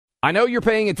I know you're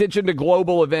paying attention to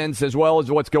global events as well as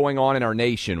what's going on in our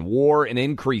nation. War and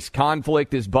increased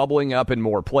conflict is bubbling up in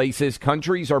more places.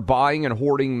 Countries are buying and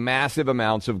hoarding massive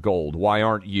amounts of gold. Why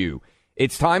aren't you?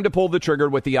 It's time to pull the trigger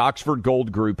with the Oxford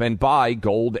Gold Group and buy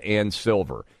gold and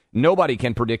silver. Nobody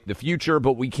can predict the future,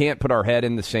 but we can't put our head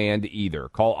in the sand either.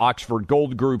 Call Oxford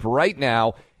Gold Group right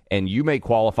now, and you may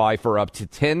qualify for up to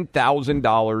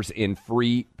 $10,000 in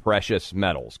free precious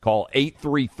metals. Call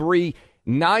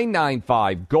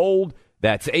 833-995-GOLD.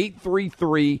 That's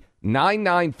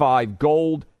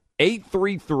 833-995-GOLD,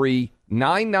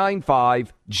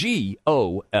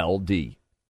 833-995-GOLD.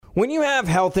 When you have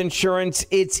health insurance,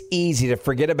 it's easy to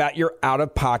forget about your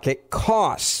out-of-pocket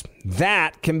costs.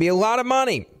 That can be a lot of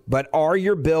money, but are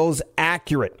your bills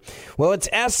accurate? Well, it's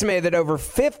estimated that over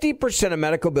 50% of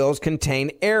medical bills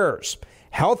contain errors.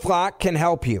 HealthLock can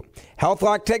help you.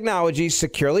 HealthLock technology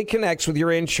securely connects with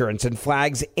your insurance and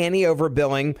flags any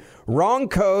overbilling, wrong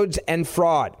codes, and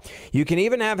fraud. You can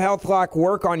even have HealthLock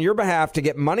work on your behalf to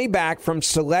get money back from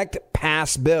select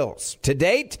past bills. To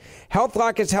date,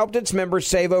 HealthLock has helped its members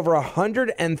save over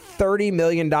 $130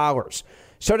 million.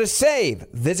 So to save,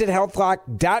 visit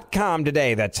healthlock.com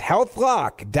today. That's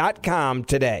healthlock.com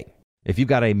today. If you've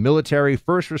got a military,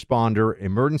 first responder,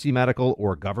 emergency medical,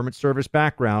 or government service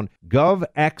background,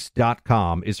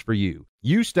 GovX.com is for you.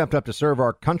 You stepped up to serve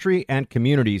our country and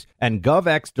communities, and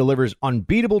GovX delivers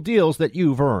unbeatable deals that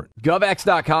you've earned.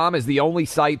 GovX.com is the only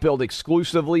site built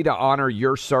exclusively to honor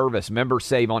your service. Members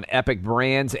save on epic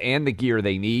brands and the gear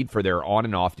they need for their on-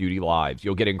 and off-duty lives.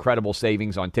 You'll get incredible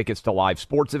savings on tickets to live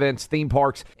sports events, theme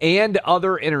parks, and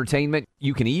other entertainment.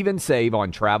 You can even save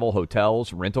on travel,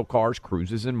 hotels, rental cars,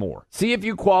 cruises, and more. See if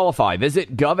you qualify.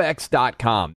 Visit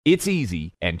GovX.com. It's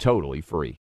easy and totally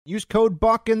free. Use code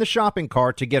BUCK in the shopping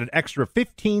cart to get an extra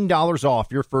 $15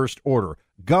 off your first order.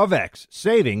 GovX,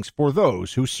 savings for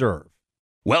those who serve.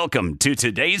 Welcome to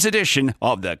today's edition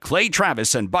of the Clay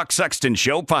Travis and Buck Sexton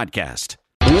Show podcast.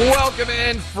 Welcome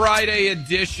in, Friday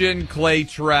edition, Clay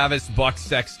Travis, Buck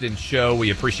Sexton Show. We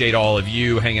appreciate all of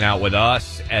you hanging out with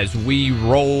us as we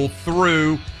roll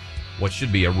through what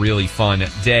should be a really fun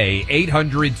day.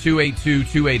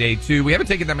 800-282-2882. We haven't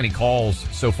taken that many calls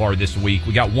so far this week.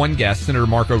 We got one guest. Senator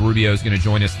Marco Rubio is going to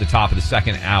join us at the top of the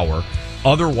second hour.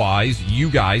 Otherwise, you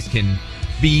guys can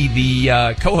be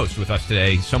the co-host with us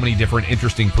today. So many different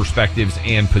interesting perspectives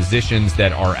and positions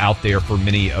that are out there for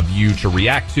many of you to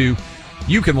react to.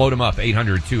 You can load them up,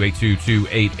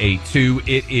 800-282-2882.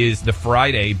 It is the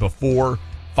Friday before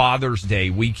Father's Day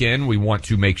weekend. We want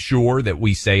to make sure that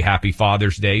we say Happy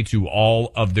Father's Day to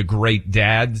all of the great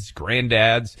dads,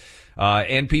 granddads,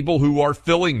 and people who are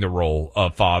filling the role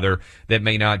of father that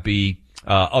may not be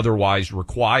otherwise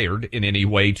required in any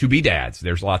way to be dads.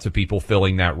 There's lots of people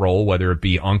filling that role, whether it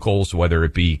be uncles, whether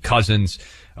it be cousins,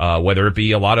 whether it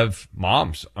be a lot of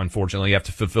moms. Unfortunately, you have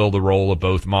to fulfill the role of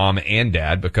both mom and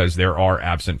dad because there are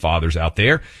absent fathers out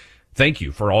there. Thank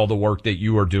you for all the work that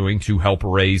you are doing to help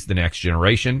raise the next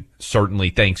generation. Certainly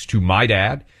thanks to my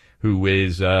dad, who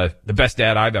is the best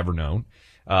dad I've ever known,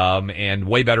 and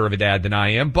way better of a dad than I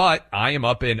am. But I am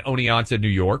up in Oneonta, New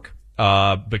York,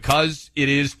 because it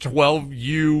is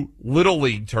 12U Little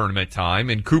League tournament time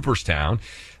in Cooperstown.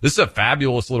 This is a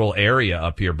fabulous little area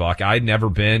up here, Buck. I'd never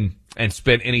been and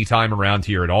spent any time around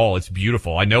here at all. It's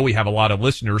beautiful. I know we have a lot of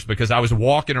listeners because I was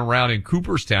walking around in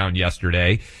Cooperstown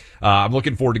yesterday. I'm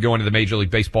looking forward to going to the Major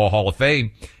League Baseball Hall of Fame.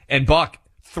 And Buck,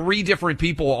 3 different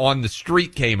people on the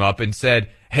street came up and said,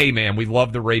 "Hey man, we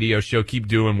love the radio show. Keep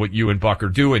doing what you and Buck are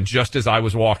doing," just as I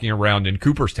was walking around in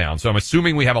Cooperstown. So I'm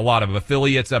assuming we have a lot of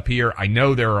affiliates up here. I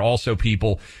know there are also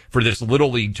people for this Little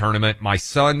League tournament. My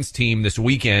son's team this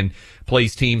weekend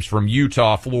plays teams from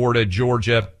Utah, Florida,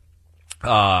 Georgia,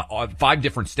 5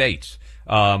 different states.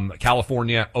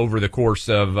 California over the course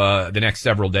of the next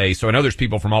several days. So I know there's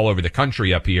people from all over the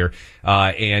country up here,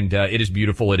 and it is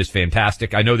beautiful. It is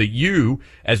fantastic. I know that you,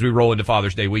 as we roll into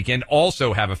Father's Day weekend,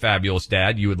 also have a fabulous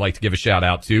dad you would like to give a shout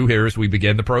out to here as we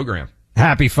begin the program.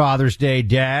 Happy Father's Day,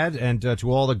 Dad, and to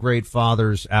all the great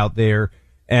fathers out there.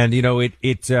 And, you know,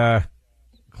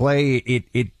 Clay,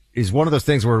 it is one of those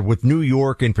things where with New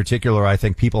York in particular, I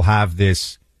think people have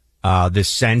this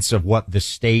sense of what the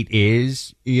state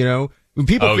is, you know. When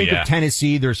people think of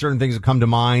Tennessee, there are certain things that come to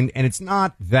mind, and it's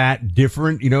not that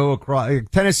different, you know.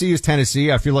 Tennessee is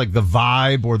Tennessee. I feel like the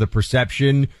vibe or the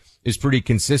perception is pretty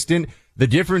consistent. The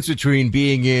difference between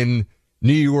being in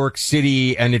New York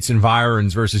City and its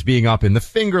environs versus being up in the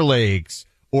Finger Lakes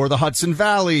or the Hudson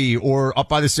Valley or up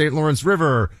by the St. Lawrence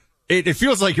River, it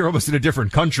feels like you're almost in a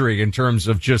different country in terms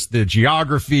of just the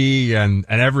geography and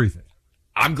everything.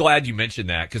 I'm glad you mentioned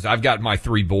that because I've got my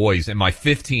 3 boys, and my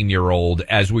 15-year-old,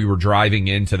 as we were driving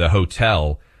into the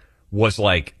hotel, was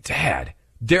like, Dad,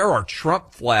 there are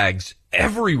Trump flags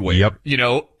everywhere. Yep. You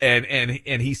know, and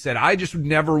he said, I just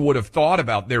never would have thought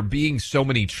about there being so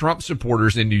many Trump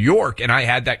supporters in New York. And I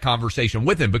had that conversation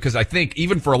with him because I think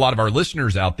even for a lot of our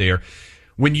listeners out there,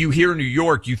 when you hear New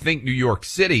York, you think New York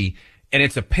City, and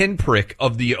it's a pinprick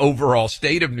of the overall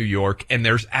state of New York. And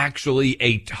there's actually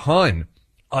a ton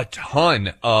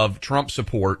of Trump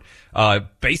support.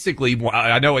 Basically,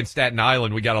 I know in Staten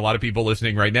Island, we got a lot of people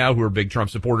listening right now who are big Trump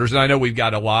supporters. And I know we've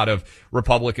got a lot of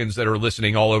Republicans that are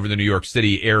listening all over the New York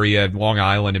City area, Long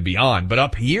Island and beyond. But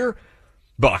up here,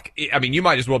 Buck, I mean, you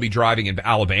might as well be driving in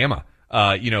Alabama,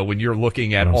 when you're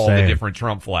looking at all the different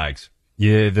Trump flags.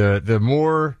 Yeah, the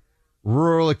more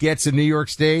rural it gets in New York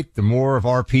State, the more of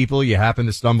our people you happen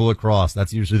to stumble across.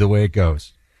 That's usually the way it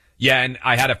goes. Yeah, and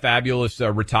I had a fabulous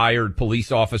retired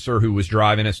police officer who was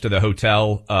driving us to the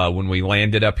hotel when we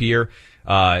landed up here.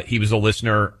 He was a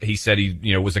listener. He said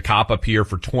he, was a cop up here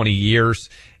for 20 years.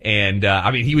 And,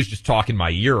 he was just talking my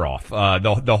ear off,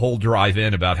 the whole drive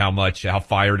in about how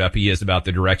fired up he is about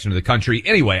the direction of the country.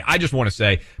 Anyway, I just want to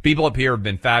say people up here have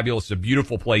been fabulous. It's a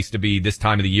beautiful place to be this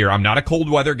time of the year. I'm not a cold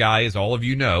weather guy, as all of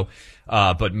you know.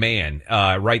 But man,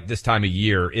 right this time of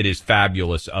year, it is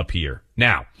fabulous up here.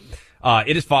 Now,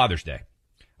 it is Father's Day.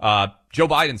 Joe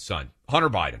Biden's son, Hunter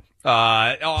Biden.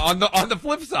 On the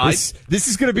flip side, this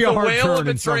is going to be a hard turn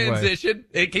in some transition.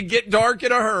 Way. It can get dark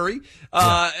in a hurry.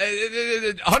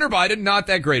 Hunter Biden, not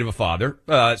that great of a father,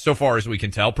 so far as we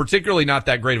can tell, particularly not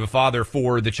that great of a father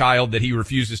for the child that he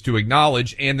refuses to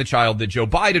acknowledge and the child that Joe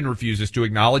Biden refuses to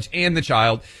acknowledge and the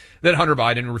child that Hunter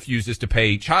Biden refuses to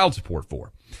pay child support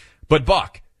for. But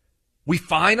Buck, we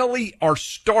finally are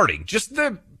starting just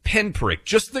the pinprick,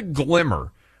 just the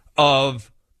glimmer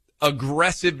of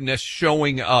aggressiveness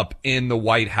showing up in the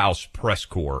White House press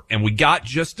corps. And we got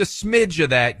just a smidge of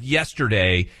that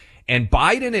yesterday. And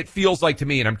Biden, it feels like to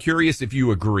me, and I'm curious if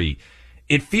you agree,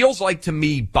 it feels like to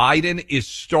me Biden is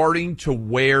starting to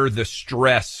wear the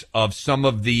stress of some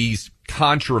of these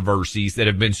controversies that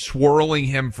have been swirling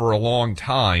him for a long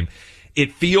time.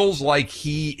 It feels like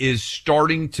he is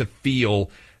starting to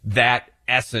feel that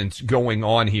essence going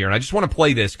on here. And I just want to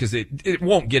play this because it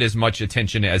won't get as much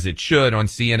attention as it should on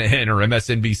CNN or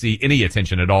MSNBC, any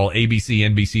attention at all, ABC,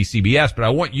 NBC, CBS. But I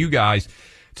want you guys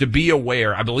to be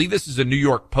aware. I believe this is a New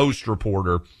York Post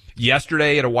reporter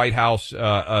yesterday at a White House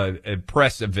a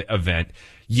press event,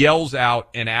 yells out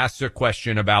and asks a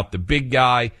question about the big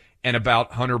guy and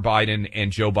about Hunter Biden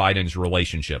and Joe Biden's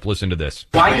relationship. Listen to this.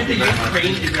 Why did the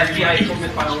Ukraine FBI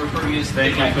informant file refer you as the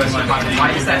big guy?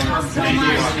 Why is that term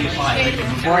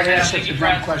before I ask such a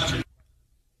direct question?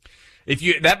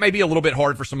 That may be a little bit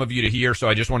hard for some of you to hear, so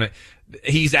I just want to.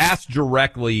 He's asked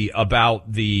directly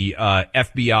about the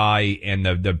FBI and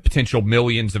the potential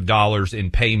millions of dollars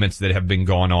in payments that have been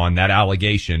going on, that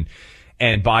allegation.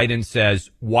 And Biden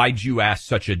says, "Why'd you ask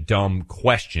such a dumb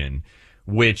question?"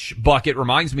 Which, Buck, it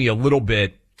reminds me a little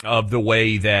bit of the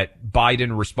way that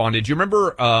Biden responded. Do you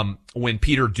remember when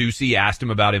Peter Doocy asked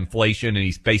him about inflation, and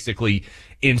he's basically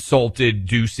insulted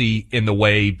Doocy in the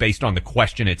way based on the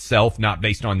question itself, not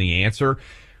based on the answer?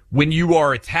 When you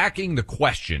are attacking the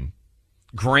question,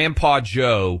 Grandpa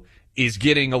Joe is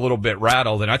getting a little bit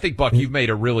rattled. And I think, Buck, you've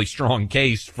made a really strong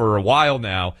case for a while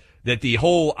now that the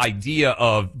whole idea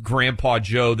of Grandpa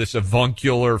Joe, this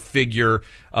avuncular figure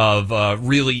of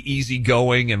really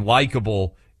easygoing and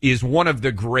likable, is one of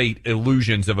the great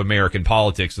illusions of American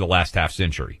politics of the last half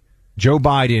century. Joe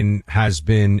Biden has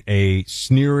been a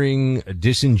sneering,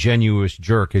 disingenuous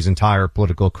jerk his entire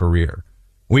political career.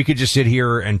 We could just sit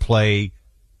here and play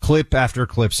clip after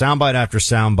clip, soundbite after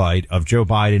soundbite of Joe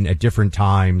Biden at different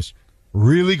times,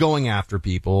 really going after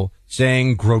people,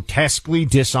 saying grotesquely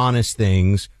dishonest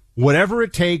things, whatever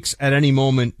it takes at any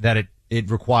moment that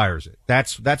it requires it.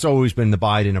 That's always been the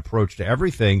Biden approach to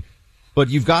everything. But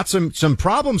you've got some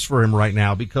problems for him right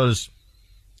now because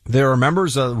there are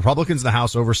members of Republicans in the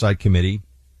House Oversight Committee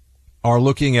are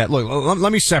looking at,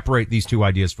 let me separate these two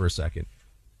ideas for a second.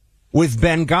 With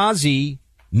Benghazi,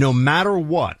 no matter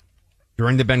what,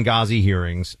 during the Benghazi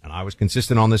hearings, and I was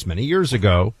consistent on this many years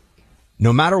ago,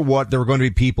 no matter what, there were going to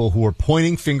be people who were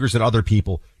pointing fingers at other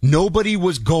people. Nobody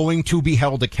was going to be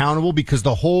held accountable because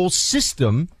the whole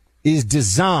system is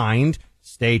designed,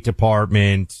 State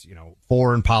Department,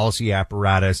 foreign policy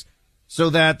apparatus,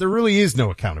 so that there really is no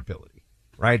accountability,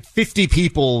 right? 50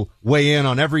 people weigh in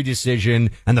on every decision,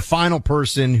 and the final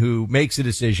person who makes a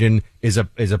decision is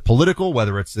a political,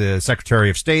 whether it's the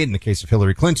Secretary of State in the case of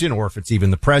Hillary Clinton, or if it's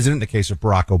even the president in the case of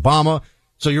Barack Obama.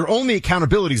 So your only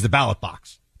accountability is the ballot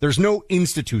box. There's no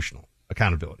institutional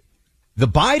accountability. The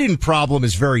Biden problem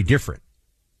is very different.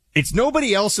 It's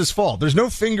nobody else's fault. There's no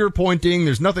finger pointing.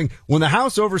 There's nothing. When the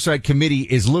House Oversight Committee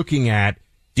is looking at,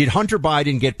 did Hunter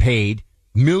Biden get paid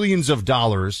millions of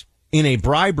dollars in a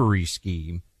bribery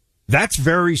scheme? That's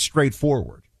very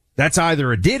straightforward. That's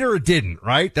either a did or a didn't,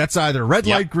 right? That's either red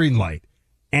light, green light.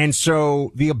 And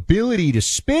so the ability to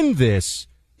spin this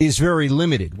is very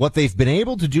limited. What they've been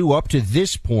able to do up to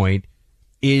this point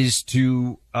is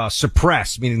to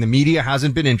suppress, meaning the media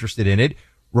hasn't been interested in it.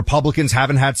 Republicans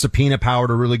haven't had subpoena power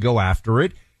to really go after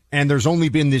it. And there's only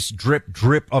been this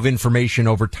drip of information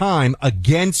over time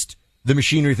against the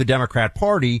machinery of the Democrat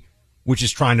Party, which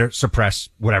is trying to suppress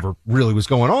whatever really was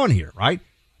going on here, right?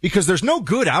 Because there's no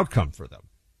good outcome for them.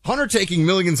 Hunter taking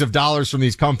millions of dollars from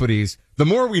these companies, the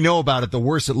more we know about it, the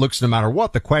worse it looks no matter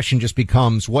what. The question just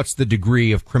becomes, what's the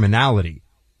degree of criminality?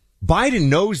 Biden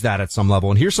knows that at some level.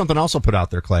 And here's something else I'll put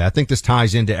out there, Clay. I think this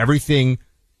ties into everything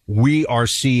we are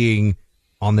seeing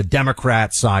on the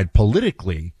Democrat side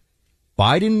politically.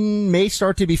 Biden may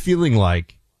start to be feeling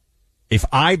like, if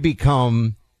I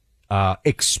become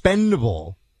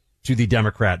expendable to the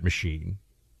Democrat machine,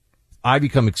 I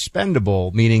become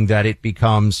expendable, meaning that it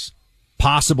becomes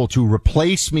possible to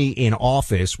replace me in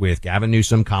office with Gavin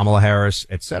Newsom, Kamala Harris,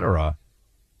 etc.,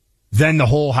 then the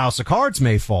whole house of cards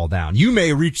may fall down. You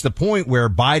may reach the point where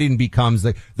Biden becomes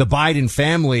the Biden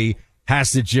family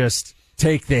has to just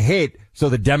take the hit so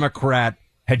the Democrat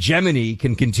hegemony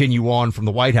can continue on from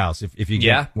the White House, if you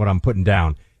get what I'm putting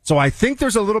down. So I think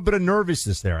there's a little bit of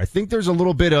nervousness there. I think there's a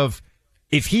little bit of,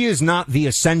 if he is not the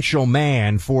essential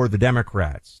man for the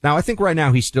Democrats. Now, I think right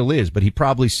now he still is, but he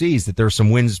probably sees that there's some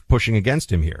winds pushing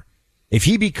against him here. If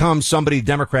he becomes somebody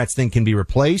Democrats think can be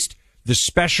replaced, the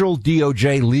special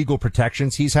DOJ legal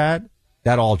protections he's had,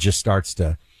 that all just starts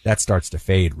to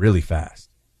fade really fast.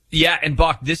 Yeah, and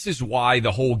Buck, this is why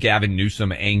the whole Gavin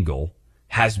Newsom angle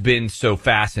has been so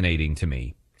fascinating to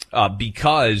me.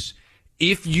 Because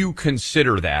if you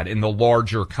consider that in the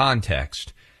larger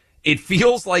context, it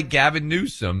feels like Gavin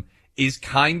Newsom is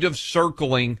kind of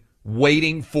circling,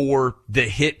 waiting for the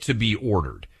hit to be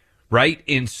ordered, right?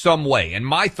 In some way. And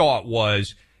my thought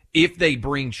was, if they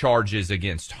bring charges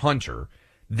against Hunter,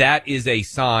 that is a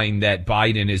sign that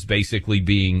Biden is basically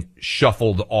being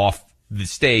shuffled off the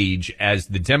stage as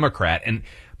the Democrat. And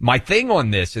my thing on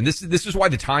this, and this is why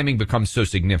the timing becomes so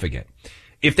significant.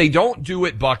 If they don't do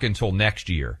it, Buck, until next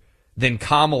year, then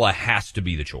Kamala has to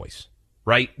be the choice.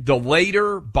 Right? The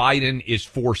later Biden is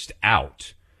forced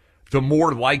out, the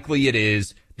more likely it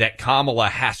is that Kamala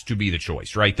has to be the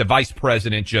choice, right? The vice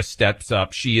president just steps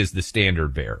up. She is the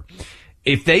standard bearer.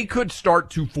 If they could start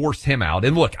to force him out,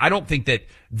 and look, I don't think that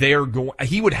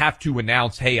he would have to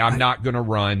announce, hey, I'm not going to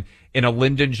run in a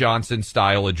Lyndon Johnson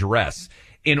style address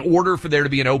in order for there to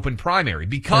be an open primary,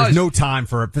 because there's no time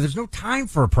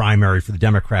for a primary for the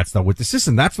Democrats though with the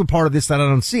system. That's the part of this that I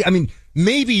don't see. I mean,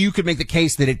 maybe you could make the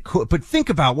case that it could, but think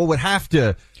about what would have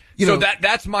to, so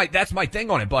that's my thing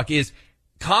on it, Buck, is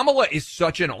Kamala is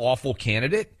such an awful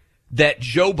candidate that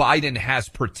Joe Biden has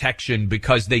protection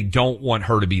because they don't want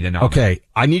her to be the nominee. Okay.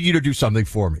 I need you to do something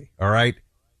for me. All right.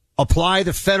 Apply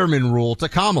the Fetterman rule to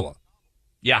Kamala.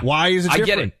 Yeah. Why is it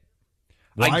different?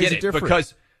 I get it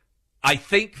because I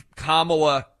think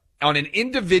Kamala, on an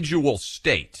individual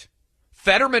state,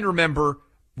 Fetterman, remember,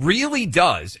 really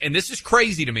does, and this is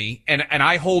crazy to me, and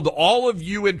I hold all of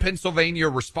you in Pennsylvania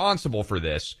responsible for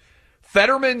this.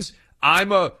 Fetterman's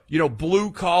I'm a,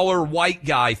 blue collar white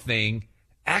guy thing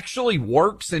actually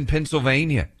works in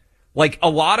Pennsylvania. Like a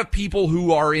lot of people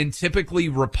who are in typically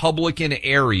Republican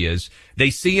areas, they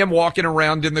see him walking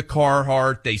around in the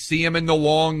Carhartt. They see him in the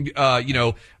long,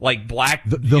 like black.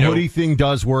 The hoodie thing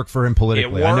does work for him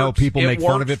politically. I know people make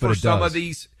fun of it, but it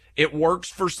does. It works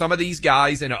for some of these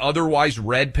guys in otherwise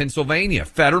red Pennsylvania.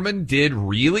 Fetterman did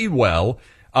really well,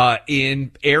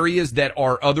 in areas that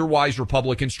are otherwise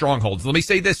Republican strongholds. Let me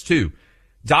say this too.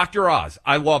 Dr. Oz,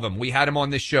 I love him. We had him on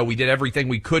this show. We did everything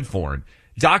we could for him.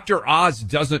 Dr. Oz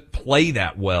doesn't play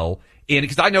that well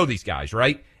because I know these guys,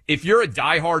 right? If you're a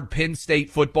diehard Penn State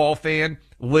football fan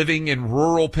living in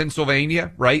rural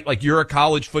Pennsylvania, right? Like you're a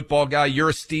college football guy, you're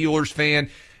a Steelers fan.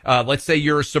 Let's say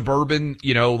you're a suburban,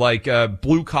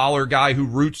 blue collar guy who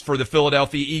roots for the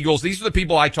Philadelphia Eagles. These are the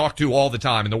people I talk to all the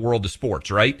time in the world of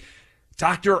sports, right?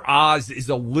 Dr. Oz is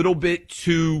a little bit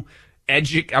too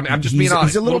educated. I'm just being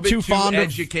honest. He's a little too fond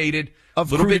educated,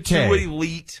 of a little bit too crudité.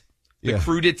 elite. The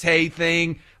crudité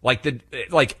thing,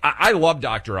 I love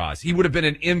Dr. Oz. He would have been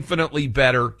an infinitely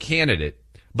better candidate.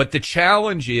 But the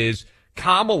challenge is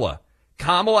Kamala.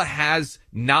 Kamala has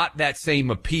not that same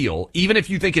appeal, even if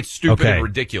you think it's stupid and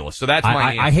ridiculous. So that's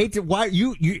my answer. I hate to, why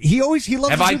he loves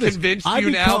Have to do I this. convinced you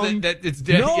now that it's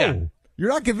dead? No, yeah. You're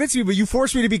not convincing me, but you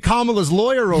forced me to be Kamala's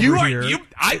lawyer over here.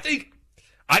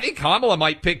 I think Kamala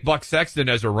might pick Buck Sexton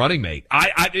as a running mate.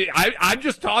 I'm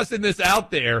just tossing this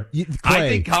out there. Clay, I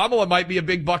think Kamala might be a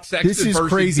big Buck Sexton person. This is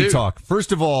crazy too. talk.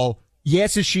 First of all,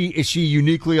 yes, is she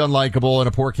uniquely unlikable and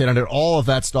a poor candidate? All of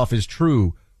that stuff is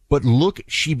true. But look,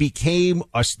 she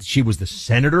was the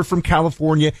senator from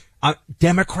California.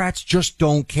 Democrats just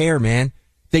don't care, man.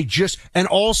 And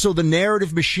also the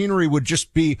narrative machinery would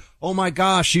just be, oh my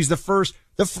gosh, she's first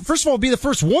of all, be the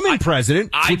first woman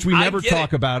president, which we never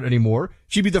talk about anymore.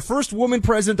 She'd be the first woman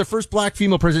president, the first black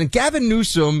female president. Gavin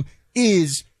Newsom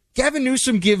gives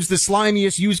the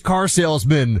slimiest used car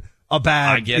salesman a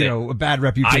bad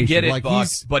reputation. I get it, like Buck,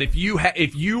 but if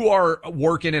you are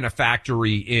working in a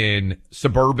factory in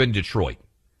suburban Detroit,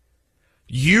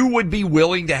 you would be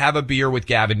willing to have a beer with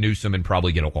Gavin Newsom and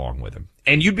probably get along with him.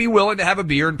 And you'd be willing to have a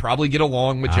beer and probably get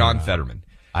along with John Fetterman.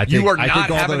 You are not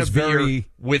having a beer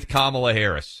with Kamala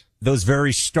Harris. Those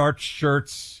very starched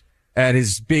shirts and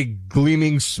his big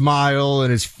gleaming smile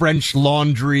and his French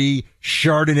laundry,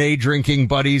 Chardonnay drinking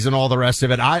buddies and all the rest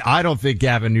of it. I don't think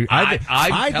Gavin Newsom.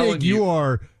 I think you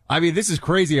are. I mean, this is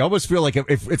crazy. I almost feel like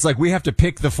if it's like we have to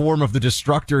pick the form of the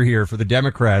destructor here for the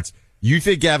Democrats. You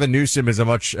think Gavin Newsom is a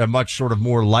much sort of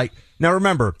more light. Now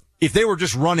remember, if they were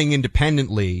just running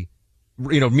independently,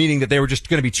 meaning that they were just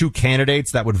going to be two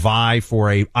candidates that would vie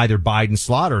for either Biden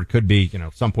slot, or it could be,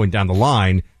 some point down the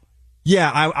line. Yeah,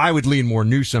 I would lean more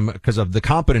Newsom because of the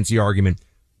competency argument,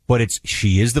 but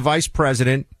she is the vice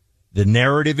president. The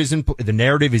narrative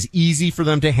is easy for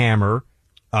them to hammer.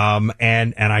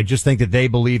 And I just think that they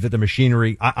believe that the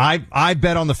machinery, I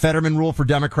bet on the Fetterman rule for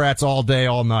Democrats all day,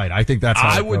 all night. I think that's how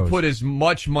I would put as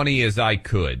much money as I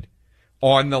could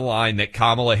on the line that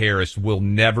Kamala Harris will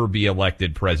never be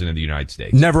elected president of the United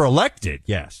States. Never elected,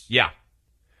 yes. Yeah.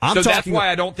 So that's why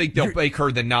I don't think they'll make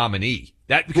her the nominee.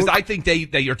 Because I think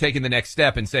they are taking the next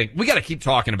step and saying, we got to keep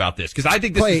talking about this. Because I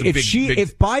think this is a big...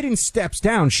 If Biden steps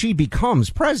down, she becomes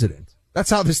president. That's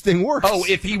how this thing works. Oh,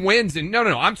 if he wins, and no.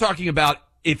 I'm talking about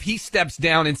if he steps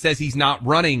down and says he's not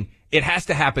running, it has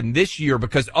to happen this year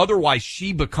because otherwise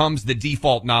she becomes the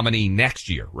default nominee next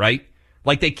year, right?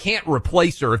 Like they can't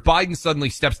replace her. If Biden suddenly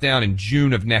steps down in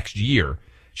June of next year,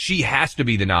 she has to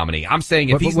be the nominee. I'm saying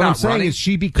if he's not running, is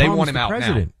she becomes they want him the out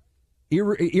president. Now.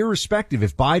 Irrespective,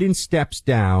 if Biden steps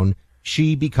down,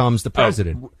 she becomes the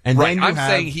president. And right. Then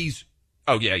saying he's.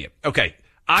 Oh yeah. Okay.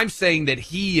 I'm saying that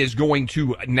he is going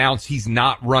to announce he's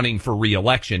not running for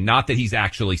re-election, not that he's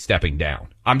actually stepping down.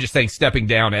 I'm just saying stepping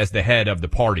down as the head of the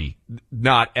party,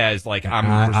 not as like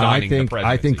I'm resigning the presidency.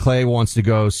 I think Clay wants to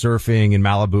go surfing in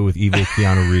Malibu with evil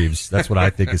Keanu Reeves. That's what I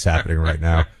think is happening right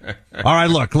now. All right,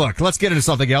 look, let's get into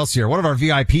something else here. One of our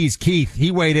VIPs, Keith,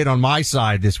 he weighed in on my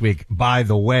side this week, by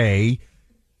the way.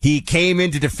 He came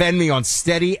in to defend me on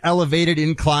steady, elevated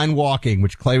incline walking,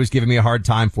 which Clay was giving me a hard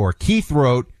time for. Keith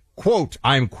wrote, quote,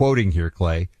 I'm quoting here,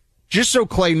 Clay, just so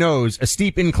Clay knows, a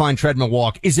steep incline treadmill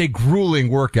walk is a grueling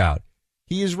workout.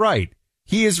 He is right.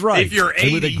 If you're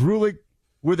 80. And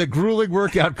with a grueling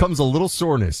workout comes a little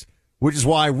soreness, which is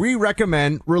why we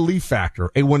recommend Relief Factor,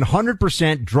 a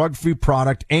 100% drug-free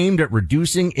product aimed at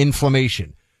reducing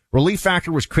inflammation. Relief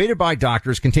Factor was created by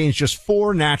doctors, contains just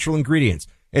 4 natural ingredients.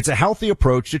 It's a healthy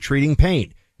approach to treating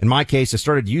pain. In my case, I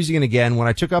started using it again when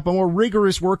I took up a more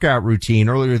rigorous workout routine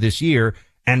earlier this year.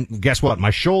 And guess what? My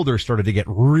shoulder started to get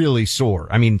really sore.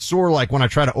 I mean, sore like when I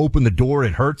try to open the door,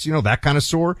 it hurts, that kind of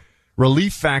sore.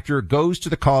 Relief Factor goes to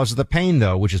the cause of the pain,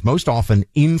 though, which is most often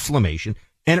inflammation,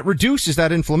 and it reduces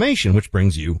that inflammation, which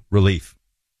brings you relief.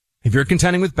 If you're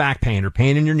contending with back pain or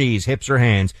pain in your knees, hips, or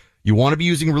hands, you want to be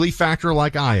using Relief Factor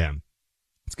like I am.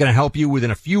 It's going to help you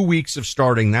within a few weeks of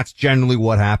starting. That's generally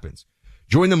what happens.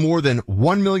 Join the more than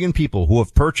 1 million people who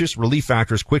have purchased Relief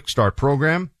Factor's Quick Start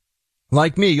program.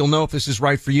 Like me, you'll know if this is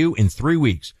right for you in 3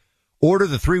 weeks. Order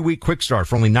the 3-week Quick Start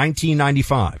for only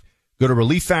 $19.95. Go to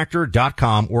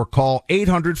ReliefFactor.com or call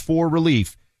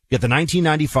 800-4-RELIEF. Get the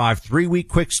 $19.95 3-week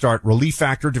Quick Start Relief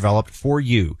Factor developed for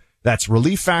you. That's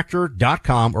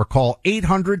ReliefFactor.com or call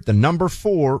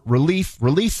 800-4-RELIEF.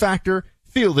 Relief Factor.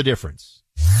 Feel the difference.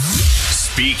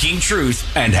 Speaking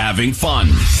truth and having fun.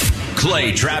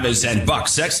 Clay Travis and Buck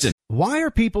Sexton. Why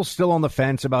are people still on the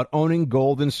fence about owning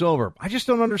gold and silver? I just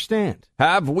don't understand.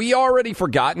 Have we already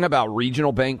forgotten about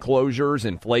regional bank closures,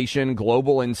 inflation,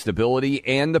 global instability,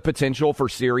 and the potential for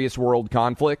serious world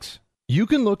conflicts? You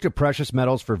can look to precious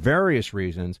metals for various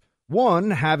reasons.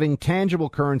 1, having tangible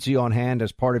currency on hand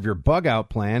as part of your bug-out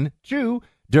plan. 2,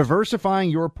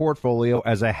 diversifying your portfolio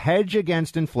as a hedge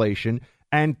against inflation,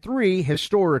 and 3,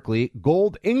 historically,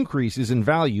 gold increases in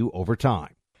value over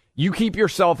time. You keep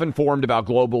yourself informed about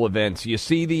global events. You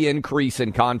see the increase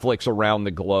in conflicts around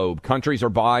the globe. Countries are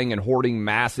buying and hoarding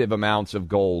massive amounts of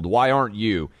gold. Why aren't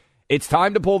you? It's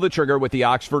time to pull the trigger with the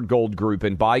Oxford Gold Group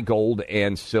and buy gold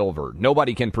and silver.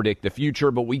 Nobody can predict the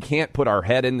future, but we can't put our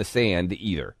head in the sand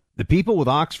either. The people with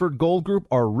Oxford Gold Group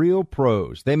are real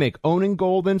pros. They make owning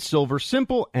gold and silver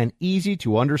simple and easy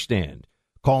to understand.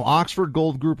 Call Oxford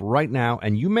Gold Group right now,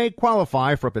 and you may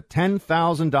qualify for up to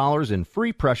 $10,000 in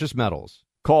free precious metals.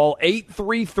 Call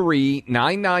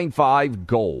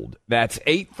 833-995-GOLD. That's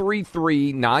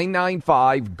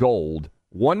 833-995-GOLD.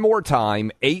 One more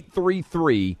time,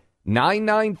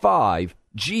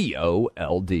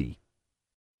 833-995-GOLD.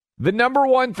 The number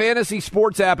one fantasy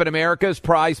sports app in America is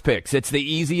Prize Picks. It's the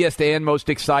easiest and most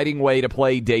exciting way to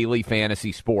play daily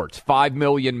fantasy sports. 5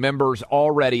 million members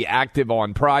already active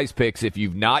on Prize Picks. If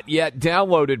you've not yet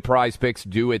downloaded Prize Picks,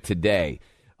 do it today.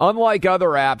 Unlike other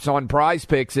apps, on Prize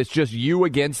Picks, it's just you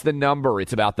against the number.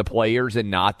 It's about the players and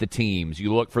not the teams.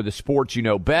 You look for the sports you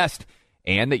know best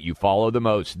and that you follow the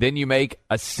most. Then you make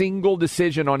a single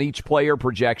decision on each player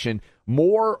projection,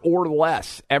 more or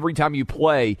less. Every time you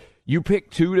play, you pick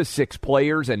 2 to 6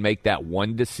 players and make that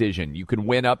one decision. You can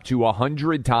win up to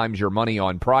 100 times your money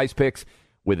on Prize Picks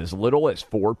with as little as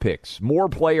 4 picks. More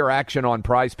player action on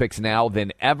Prize Picks now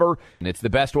than ever, and it's the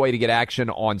best way to get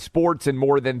action on sports in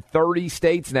more than 30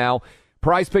 states now.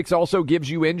 Prize Picks also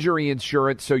gives you injury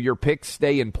insurance, so your picks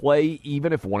stay in play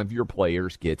even if one of your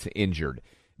players gets injured.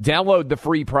 Download the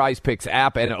free Prize Picks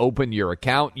app and open your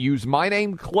account. Use my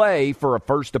name, Clay, for a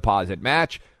first deposit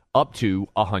match up to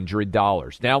 $100.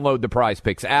 Download the Prize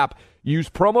Picks app. Use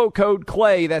promo code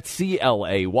CLAY, that's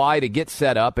CLAY, to get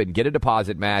set up and get a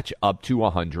deposit match up to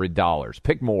 $100.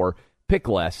 Pick more, pick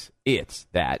less. It's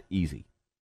that easy.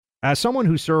 As someone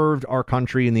who served our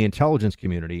country in the intelligence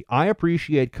community, I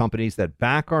appreciate companies that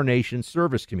back our nation's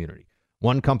service community.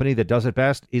 One company that does it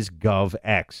best is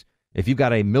GovX. If you've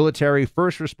got a military,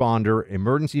 first responder,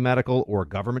 emergency medical, or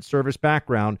government service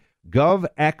background,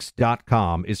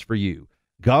 GovX.com is for you.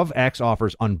 GovX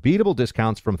offers unbeatable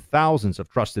discounts from thousands of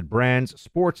trusted brands,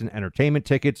 sports and entertainment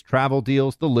tickets, travel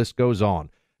deals, the list goes on.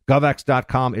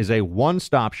 GovX.com is a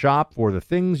one-stop shop for the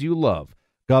things you love.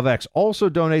 GovX also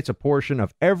donates a portion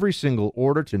of every single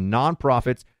order to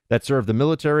nonprofits that serve the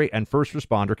military and first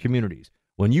responder communities.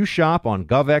 When you shop on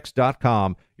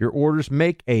GovX.com, your orders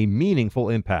make a meaningful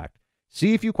impact.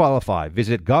 See if you qualify.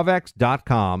 Visit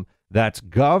GovX.com. That's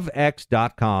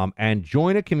GovX.com, and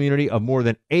join a community of more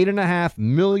than 8.5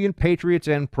 million patriots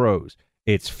and pros.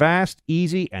 It's fast,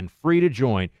 easy, and free to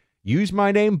join. Use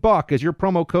my name, Buck, as your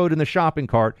promo code in the shopping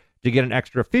cart to get an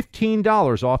extra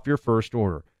 $15 off your first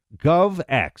order.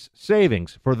 GovX,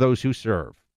 savings for those who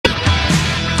serve.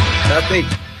 I think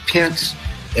Pence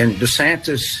and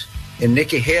DeSantis and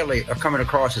Nikki Haley are coming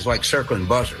across as like circling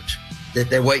buzzards, that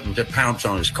they're waiting to pounce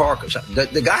on his carcass.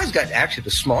 The guy's got actually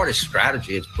the smartest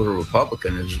strategy for a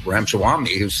Republican is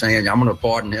Ramaswamy, who's saying, I'm going to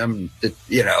pardon him. That,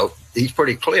 you know, he's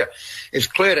pretty clear. It's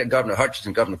clear that Governor Hutchinson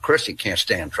and Governor Christie can't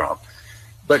stand Trump.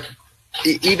 But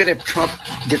even if Trump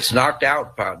gets knocked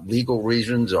out by legal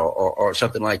reasons or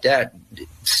something like that,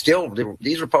 still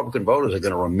these Republican voters are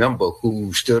going to remember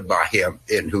who stood by him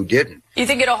and who didn't. You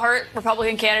think it'll hurt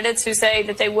Republican candidates who say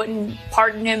that they wouldn't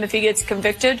pardon him if he gets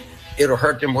convicted? It'll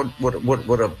hurt them with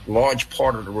a large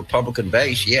part of the Republican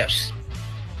base, yes.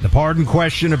 The pardon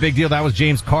question, a big deal. That was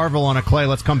James Carville on a Clay.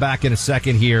 Let's come back in a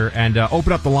second here and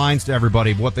open up the lines to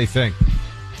everybody, what they think.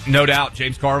 No doubt,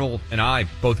 James Carville and I,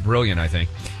 both brilliant, I think.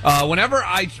 Whenever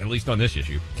at least on this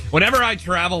issue, whenever I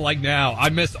travel like now, I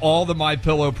miss all the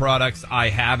MyPillow products I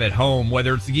have at home,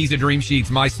 whether it's the Giza Dream Sheets,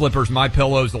 My Slippers, My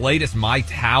Pillows, the latest My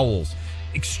Towels.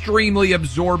 Extremely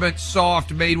absorbent,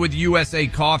 soft, made with USA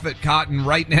cotton.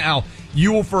 Right now,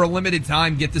 you will, for a limited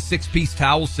time, get the 6-piece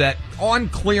towel set on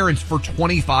clearance for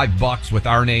 $25 with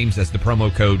our names as the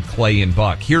promo code Clay and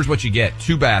Buck. Here's what you get: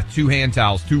 2 bath, 2 hand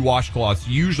towels, 2 washcloths,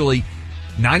 usually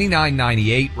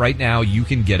 $99.98. Right now, you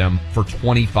can get them for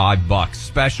 $25.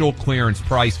 Special clearance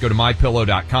price. Go to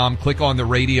MyPillow.com. Click on the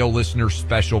radio listener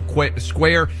special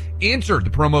square. Enter the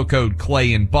promo code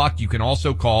Clay and Buck. You can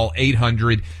also call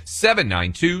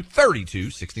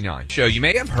 800-792-3269. So you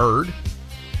may have heard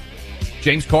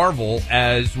James Carville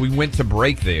as we went to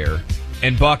break there.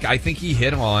 And Buck, I think he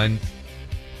hit on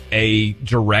a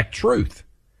direct truth.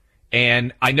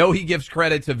 And I know he gives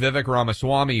credit to Vivek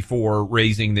Ramaswamy for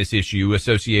raising this issue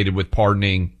associated with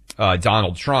pardoning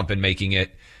Donald Trump and making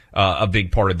it a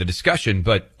big part of the discussion.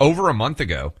 But over a month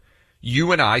ago,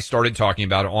 you and I started talking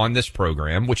about on this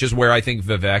program, which is where I think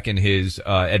Vivek and his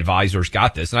advisors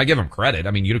got this. And I give them credit.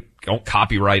 I mean, you don't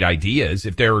copyright ideas.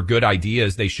 If there are good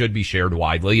ideas, they should be shared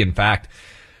widely. In fact,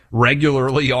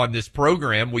 regularly on this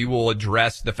program, we will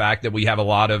address the fact that we have a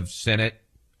lot of Senate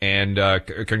and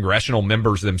congressional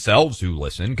members themselves who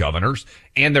listen, governors,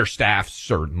 and their staffs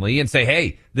certainly, and say,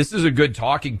 hey, this is a good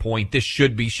talking point. This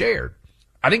should be shared.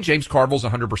 I think James Carville's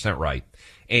 100% right.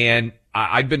 And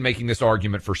I've been making this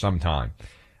argument for some time.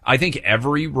 I think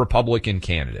every Republican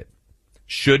candidate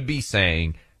should be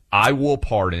saying, I will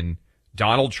pardon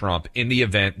Donald Trump in the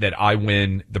event that I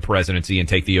win the presidency and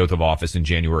take the oath of office in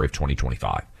January of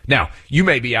 2025. Now, you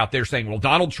may be out there saying, well,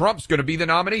 Donald Trump's going to be the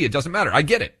nominee. It doesn't matter. I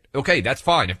get it. Okay, that's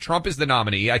fine. If Trump is the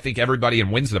nominee, I think everybody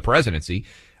and wins the presidency.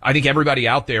 I think everybody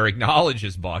out there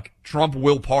acknowledges, Buck, Trump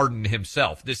will pardon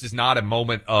himself. This is not a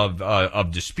moment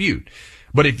of dispute.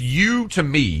 But if you, to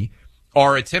me,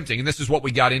 are attempting, and this is what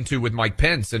we got into with Mike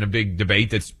Pence in a big debate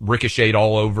that's ricocheted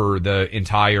all over the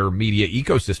entire media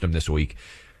ecosystem this week.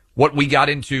 What we got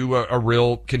into a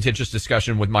real contentious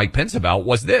discussion with Mike Pence about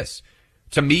was this.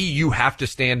 To me, you have to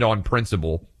stand on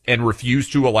principle and refuse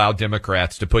to allow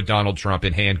Democrats to put Donald Trump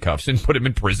in handcuffs and put him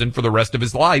in prison for the rest of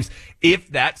his lives if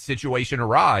that situation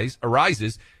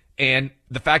arises. And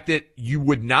the fact that you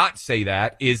would not say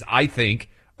that is, I think,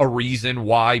 a reason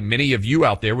why many of you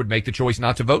out there would make the choice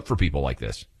not to vote for people like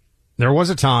this. There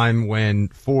was a time when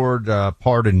Ford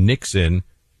pardoned Nixon,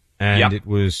 and it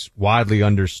was widely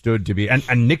understood to be,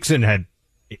 and Nixon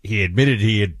he admitted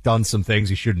he had done some things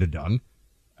he shouldn't have done,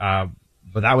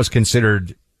 but that was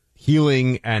considered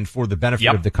healing and for the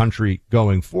benefit of the country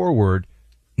going forward.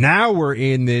 Now we're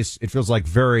in this, it feels like,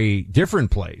 very different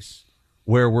place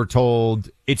where we're told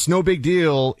it's no big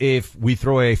deal if we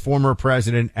throw a former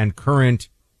president and current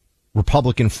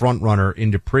Republican frontrunner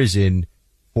into prison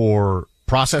for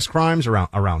process crimes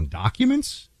around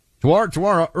documents. To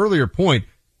our earlier point,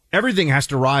 everything has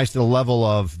to rise to the level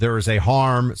of there is a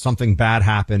harm, something bad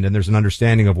happened, and there's an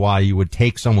understanding of why you would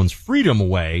take someone's freedom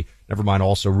away. Never mind,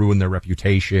 also ruin their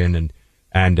reputation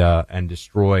and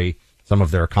destroy some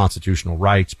of their constitutional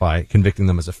rights by convicting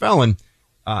them as a felon.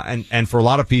 And for a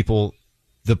lot of people,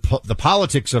 the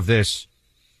politics of this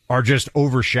are just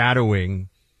overshadowing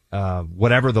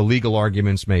whatever the legal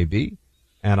arguments may be.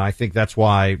 And I think that's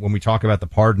why when we talk about the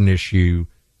pardon issue,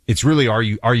 it's really, are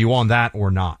you on that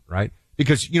or not, right?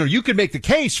 Because, you could make the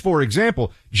case, for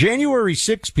example, January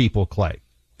 6 people, Clay,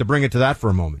 to bring it to that for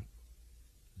a moment.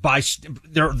 By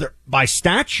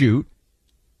statute,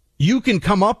 you can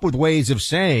come up with ways of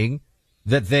saying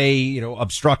that they,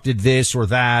 obstructed this or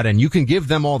that, and you can give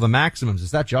them all the maximums. Is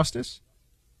that justice?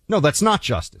 No, that's not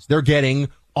justice. They're getting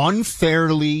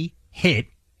unfairly hit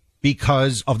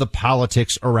because of the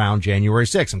politics around January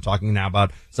 6th. I'm talking now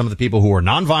about some of the people who are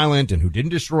nonviolent and who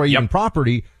didn't destroy even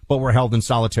property, but were held in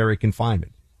solitary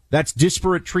confinement. That's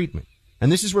disparate treatment.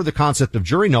 And this is where the concept of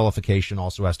jury nullification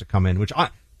also has to come in, which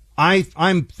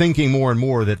I'm thinking more and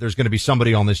more that there's going to be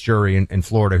somebody on this jury in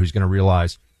Florida who's going to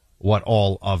realize what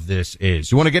all of this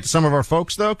is. You want to get to some of our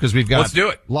folks, though? Because we've got Let's do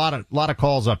it. a lot of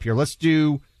calls up here. Let's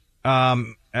do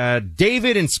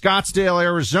David in Scottsdale,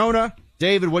 Arizona.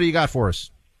 David, what do you got for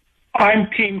us? I'm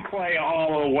Team Clay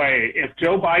all the way. If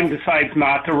Joe Biden decides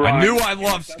not to run, I knew I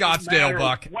loved Scottsdale,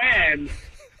 Buck. When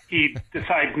he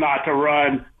decides not to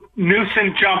run,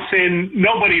 Newsom jumps in.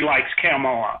 Nobody likes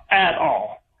Kamala at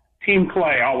all. Team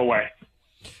Clay all the way.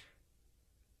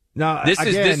 Now, this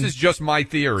is just my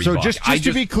theory. So Buck. just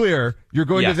to be clear, you're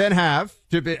going to then have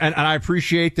to be, and I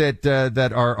appreciate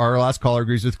that our last caller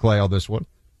agrees with Clay on this one.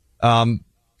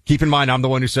 Keep in mind, I'm the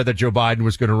one who said that Joe Biden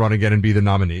was going to run again and be the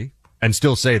nominee, and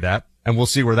still say that, and we'll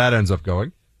see where that ends up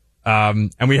going.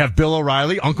 And we have Bill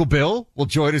O'Reilly. Uncle Bill will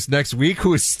join us next week,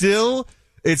 who is still,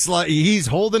 it's like he's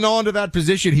holding on to that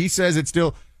position. He says it's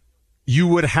still, you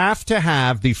would have to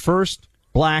have the first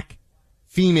black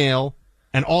female,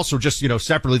 and also just,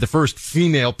 separately, the first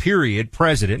female period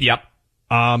president. Yep.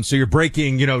 So you're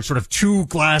breaking, sort of two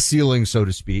glass ceilings, so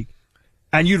to speak.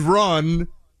 And you'd run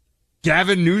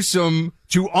Gavin Newsom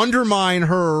to undermine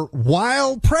her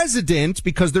while president,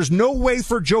 because there's no way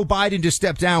for Joe Biden to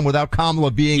step down without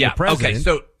Kamala being the president. Okay,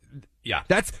 so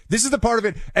this is the part of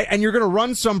it. And you're going to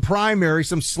run some primary,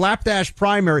 some slapdash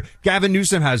primary. Gavin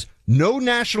Newsom has no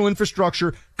national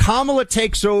infrastructure. Kamala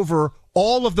takes over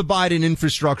all of the Biden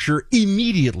infrastructure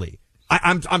immediately.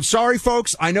 I'm sorry,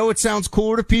 folks. I know it sounds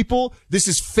cooler to people. This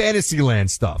is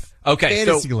Fantasyland stuff. Okay,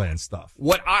 Fantasyland stuff.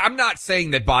 What I'm not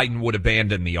saying that Biden would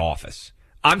abandon the office.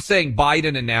 I'm saying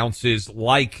Biden announces,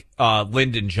 like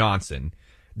Lyndon Johnson,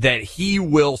 that he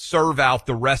will serve out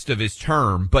the rest of his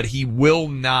term, but he will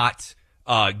not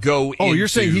go. Oh, you're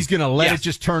saying he's going to let yes, it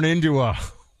just turn into a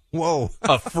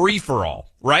a free for all,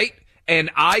 right? And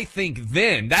I think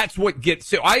then that's what gets.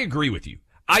 So I agree with you.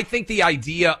 I think the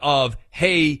idea of,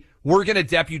 hey, we're going to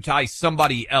deputize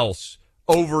somebody else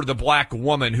over the black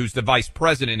woman who's the vice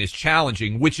president is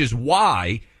challenging, which is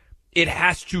why it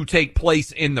has to take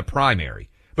place in the primary.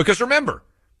 Because remember,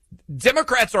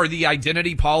 Democrats are the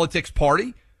identity politics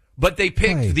party, but they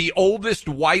picked the oldest,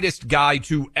 whitest guy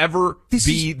to ever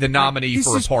be the nominee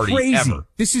for a party ever.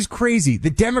 This is crazy. The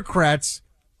Democrats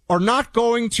are not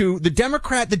going to, the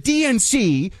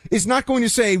DNC is not going to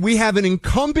say, we have an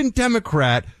incumbent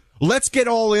Democrat. Let's get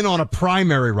all in on a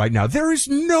primary right now. There is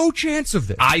no chance of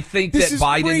this. I think that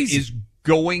Biden is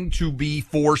going to be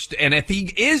forced, and if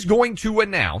he is going to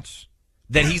announce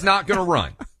that he's not going to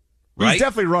run, right? He's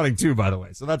definitely running too, by the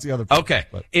way. So that's the other point. Okay.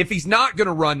 But if he's not going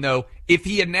to run, though, if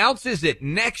he announces it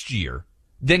next year,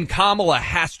 then Kamala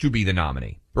has to be the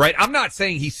nominee, right? I'm not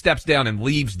saying he steps down and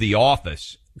leaves the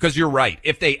office, because you're right.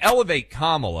 If they elevate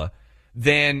Kamala,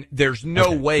 then there's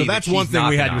no way. So that's one thing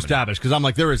we had to establish, because I'm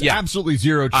like, there is absolutely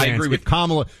zero chance. I agree with if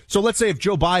Kamala. So let's say if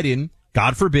Joe Biden,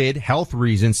 God forbid, health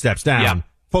reasons, steps down,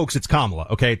 folks, it's Kamala.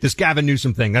 Okay, this Gavin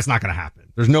Newsom thing, that's not going to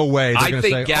happen. There's no way. I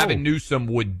think Gavin Newsom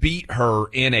would beat her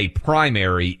in a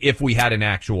primary if we had an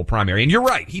actual primary. And you're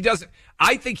right. He doesn't.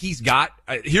 I think he's got.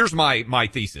 Here's my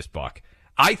thesis, Buck.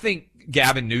 I think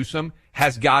Gavin Newsom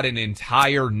has got an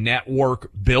entire network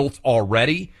built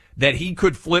already that he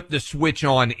could flip the switch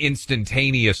on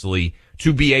instantaneously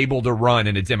to be able to run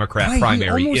in a Democrat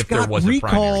primary if there was a primary.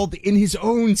 Recalled in his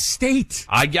own state.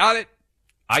 I got it.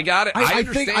 I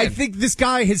I think this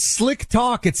guy has slick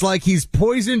talk. It's like he's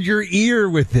poisoned your ear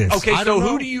with this. Okay, so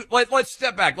who do you, let's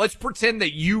step back. Let's pretend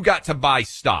that you got to buy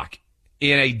stock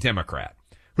in a Democrat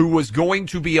who was going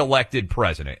to be elected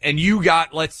president, and you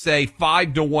got, let's say,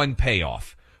 5-to-1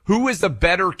 payoff. Who is the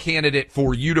better candidate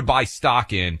for you to buy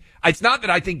stock in? It's not that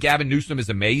I think Gavin Newsom is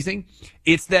amazing.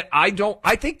 It's that I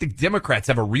think the Democrats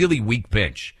have a really weak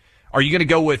bench. Are you going to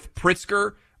go with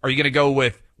Pritzker? Are you going to go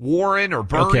with Warren or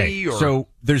Bernie? Okay, so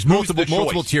there's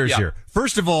multiple tiers here.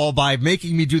 First of all, by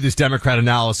making me do this Democrat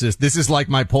analysis, this is like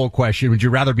my poll question. Would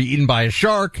you rather be eaten by a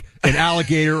shark, an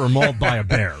alligator, or mauled by a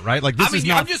bear, right? Like, this is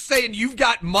not... I'm just saying, you've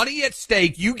got money at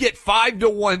stake. You get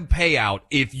 5-to-1 payout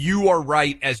if you are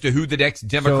right as to who the next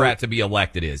Democrat to be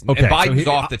elected is. Okay, and Biden's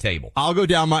off the table. I'll go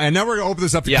down and now we're going to open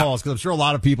this up to calls, because I'm sure a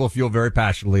lot of people feel very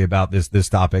passionately about this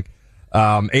topic.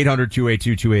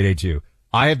 800-282-2882.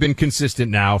 I have been consistent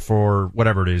now for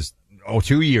whatever it is,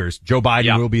 2 years. Joe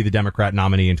Biden will be the Democrat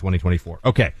nominee in 2024.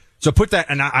 Okay. So put that,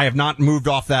 and I have not moved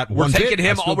off that we're one taking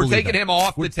bit. We're taking him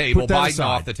off the table. Biden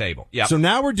off the table. Yeah. So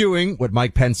now we're doing what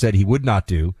Mike Pence said he would not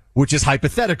do, which is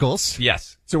hypotheticals.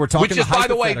 Yes. So we're talking Which is, by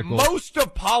the way, most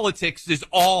of politics is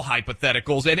all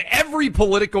hypotheticals, and every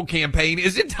political campaign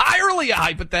is entirely a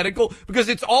hypothetical, because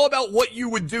it's all about what you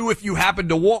would do if you happen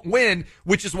to win,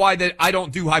 which is why that I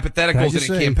don't do hypotheticals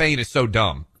in a campaign is so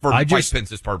dumb for Mike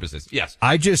Pence's purposes. Yes.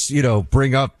 I just,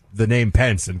 bring up the name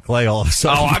Pence, and Clay all of a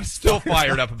sudden. Oh, I'm still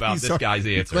fired up about this guy's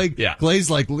answer. Clay's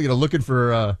like, looking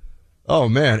for, oh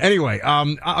man. Anyway,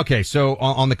 okay. So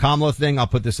on the Kamala thing, I'll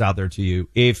put this out there to you.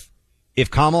 If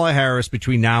Kamala Harris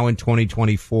between now and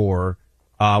 2024,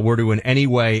 were to in any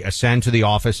way ascend to the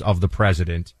office of the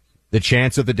president, the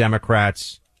chance of the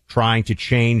Democrats trying to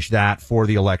change that for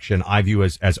the election, I view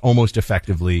as almost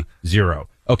effectively zero.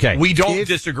 Okay. We don't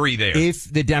disagree there. If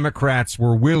the Democrats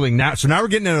were willing now, so now we're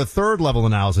getting into a third level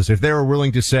analysis. If they were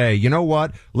willing to say, you know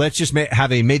what, let's just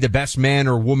have a made the best man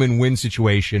or woman win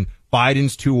situation.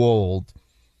 Biden's too old.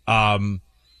 Look,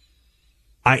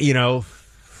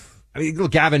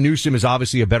 Gavin Newsom is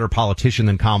obviously a better politician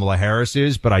than Kamala Harris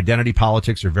is, but identity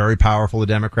politics are very powerful to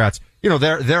Democrats.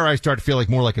 There I start to feel like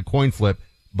more like a coin flip,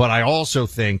 but I also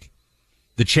think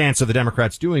the chance of the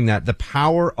Democrats doing that, the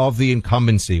power of the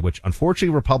incumbency, which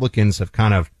unfortunately Republicans have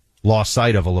kind of lost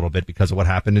sight of a little bit because of what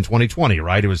happened in 2020,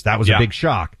 right? That was a big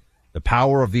shock. The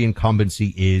power of the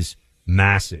incumbency is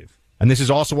massive. And this is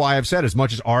also why I've said, as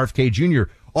much as RFK Jr.,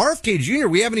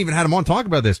 we haven't even had him on talk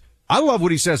about this. I love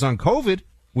what he says on COVID,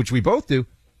 which we both do.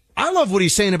 I love what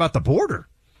he's saying about the border.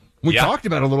 We talked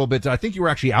about it a little bit. I think you were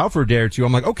actually out for a day or two.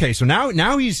 I'm like, okay, so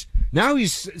now he's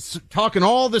talking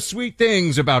all the sweet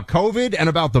things about COVID and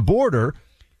about the border.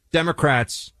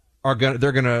 Democrats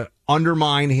they're gonna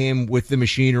undermine him with the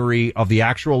machinery of the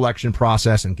actual election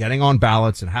process and getting on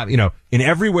ballots and in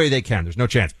every way they can. There's no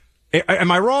chance. Am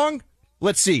I wrong?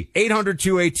 Let's see.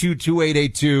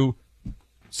 800-282-2882.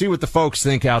 See what the folks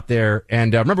think out there.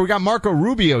 And remember, we got Marco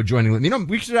Rubio joining.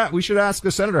 We should ask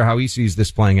the senator how he sees this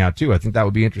playing out too. I think that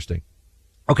would be interesting.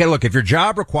 Okay, look, if your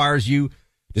job requires you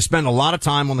to spend a lot of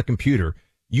time on the computer,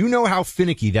 you know how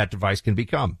finicky that device can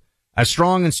become. As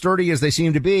strong and sturdy as they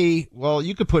seem to be, well,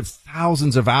 you could put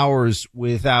thousands of hours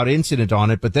without incident on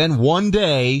it, but then one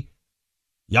day,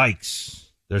 yikes,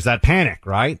 there's that panic,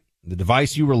 right? The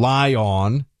device you rely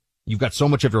on, you've got so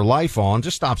much of your life on,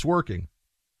 just stops working.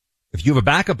 If you have a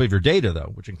backup of your data,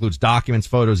 though, which includes documents,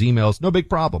 photos, emails, no big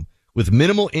problem. With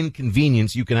minimal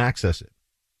inconvenience, you can access it.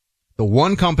 The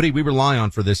one company we rely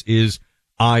on for this is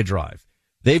iDrive.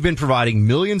 They've been providing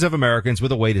millions of Americans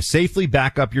with a way to safely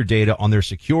back up your data on their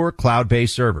secure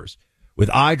cloud-based servers. With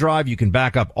iDrive, you can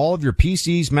back up all of your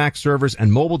PCs, Mac servers,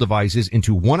 and mobile devices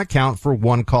into one account for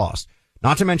one cost.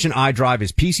 Not to mention iDrive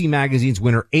is PC Magazine's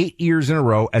winner 8 years in a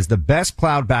row as the best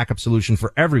cloud backup solution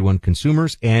for everyone,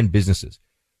 consumers and businesses.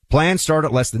 Plans start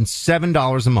at less than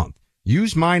 $7 a month.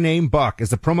 Use my name, Buck, as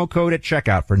the promo code at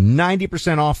checkout for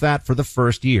 90% off that for the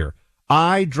first year.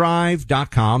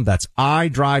 iDrive.com. That's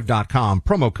iDrive.com.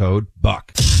 Promo code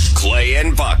Buck. Clay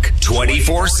and Buck,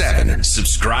 24/7.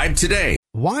 Subscribe today.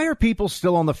 Why are people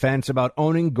still on the fence about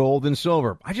owning gold and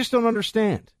silver? I just don't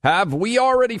understand. Have we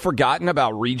already forgotten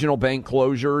about regional bank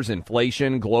closures,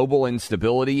 inflation, global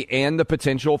instability, and the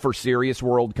potential for serious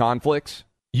world conflicts?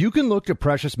 You can look to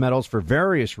precious metals for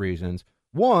various reasons.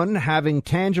 1, having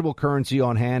tangible currency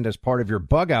on hand as part of your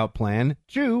bug-out plan.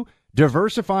 2,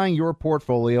 diversifying your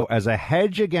portfolio as a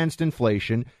hedge against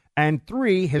inflation. And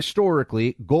 3,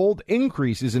 historically, gold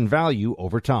increases in value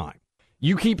over time.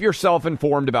 You keep yourself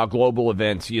informed about global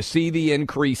events. You see the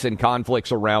increase in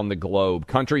conflicts around the globe.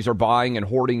 Countries are buying and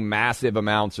hoarding massive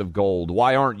amounts of gold.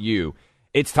 Why aren't you?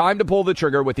 It's time to pull the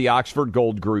trigger with the Oxford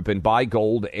Gold Group and buy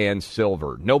gold and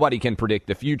silver. Nobody can predict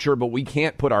the future, but we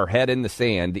can't put our head in the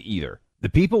sand either. The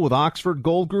people with Oxford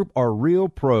Gold Group are real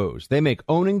pros. They make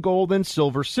owning gold and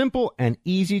silver simple and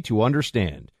easy to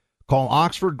understand. Call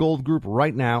Oxford Gold Group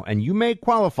right now, and you may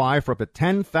qualify for up to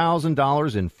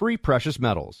 $10,000 in free precious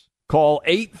metals. Call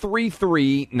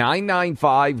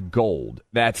 833-995-GOLD.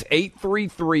 That's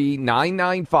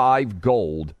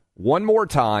 833-995-GOLD. One more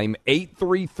time,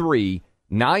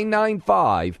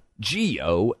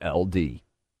 833-995-GOLD.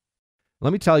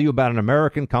 Let me tell you about an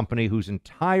American company whose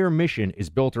entire mission is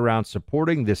built around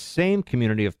supporting this same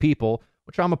community of people,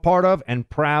 which I'm a part of and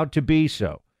proud to be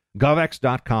so.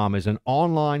 GovX.com is an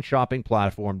online shopping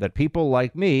platform that people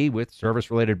like me with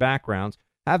service-related backgrounds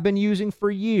have been using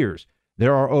for years.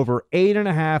 There are over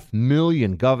 8.5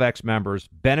 million GovX members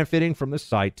benefiting from the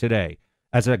site today.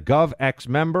 As a GovX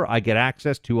member, I get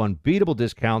access to unbeatable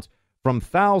discounts from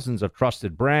thousands of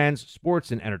trusted brands,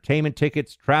 sports and entertainment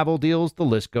tickets, travel deals, the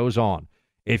list goes on.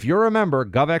 If you're a member,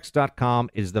 GovX.com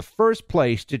is the first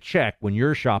place to check when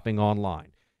you're shopping online.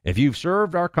 If you've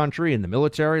served our country in the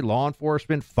military, law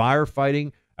enforcement,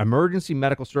 firefighting, emergency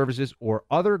medical services, or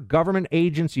other government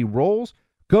agency roles,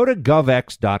 go to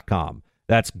GovX.com.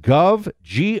 That's GovX.com,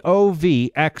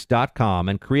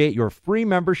 and create your free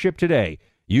membership today.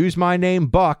 Use my name,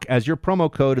 Buck, as your promo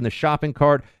code in the shopping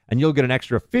cart, and you'll get an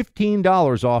extra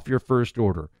 $15 off your first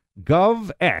order.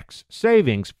 GovX,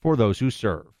 savings for those who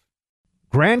serve.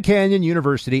 Grand Canyon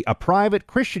University, a private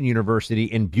Christian university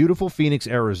in beautiful Phoenix,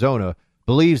 Arizona,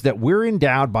 believes that we're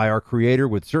endowed by our Creator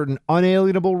with certain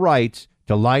unalienable rights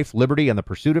to life, liberty, and the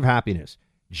pursuit of happiness.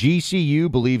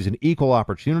 GCU believes in equal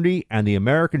opportunity, and the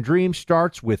American dream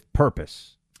starts with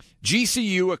purpose.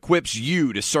 GCU equips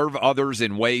you to serve others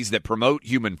in ways that promote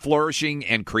human flourishing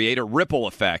and create a ripple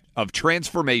effect of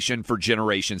transformation for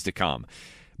generations to come.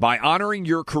 By honoring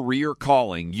your career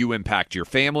calling, you impact your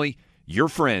family, your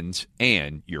friends,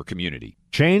 and your community.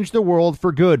 Change the world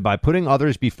for good by putting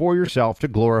others before yourself to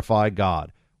glorify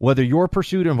God. Whether your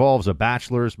pursuit involves a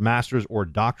bachelor's, master's, or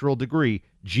doctoral degree,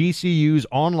 GCU's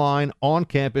online,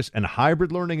 on-campus, and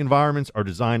hybrid learning environments are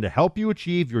designed to help you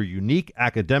achieve your unique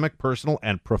academic, personal,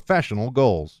 and professional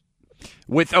goals.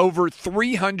 With over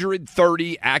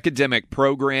 330 academic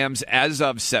programs as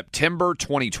of September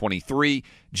 2023,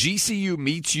 GCU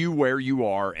meets you where you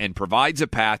are and provides a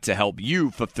path to help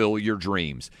you fulfill your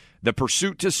dreams. The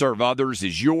pursuit to serve others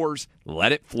is yours.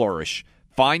 Let it flourish.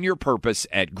 Find your purpose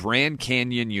at Grand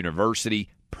Canyon University,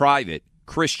 private,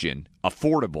 Christian,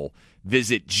 affordable.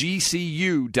 Visit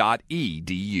gcu.edu.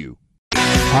 All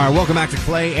right, welcome back to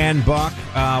Clay and Buck.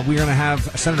 We're going to have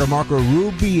Senator Marco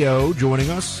Rubio joining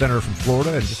us, senator from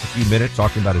Florida, in just a few minutes,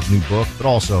 talking about his new book, but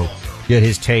also get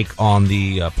his take on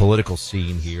the political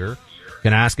scene here. You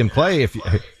can ask him, Clay, you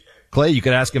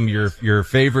could ask him your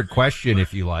favorite question,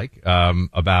 if you like,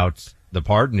 about the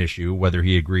pardon issue, whether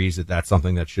he agrees that that's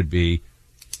something that should be.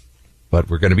 But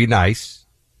we're going to be nice.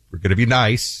 We're going to be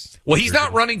nice. Well, he's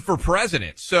not running for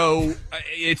president, so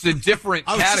it's a different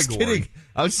category.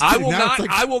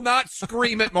 I will not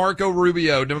scream at Marco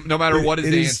Rubio no matter what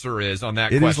his answer is on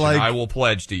that question. I will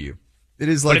pledge to you. It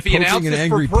is like but if he announces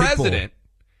angry for president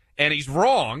and he's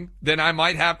wrong, then I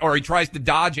might have, or he tries to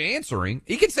dodge answering.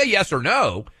 He can say yes or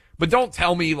no, but don't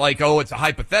tell me like, oh, it's a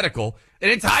hypothetical. An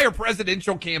entire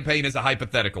presidential campaign is a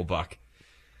hypothetical, Buck.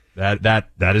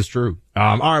 That is true.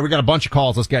 All right, we got a bunch of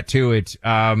calls. Let's get to it.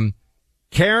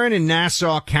 Karen in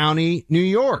Nassau County, New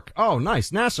York. Oh,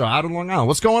 nice. Nassau, out of Long Island.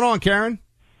 What's going on, Karen?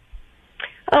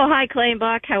 Oh, hi, Clay and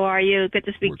Buck. How are you? Good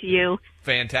to speak to you.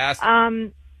 Fantastic.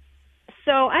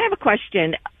 So I have a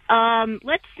question.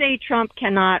 Let's say Trump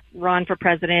cannot run for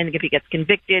president if he gets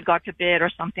convicted, God forbid, or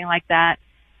something like that,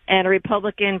 and a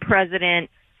Republican president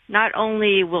not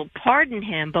only will pardon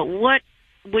him, but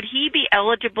would he be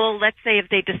eligible, let's say, if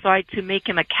they decide to make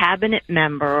him a cabinet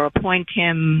member or appoint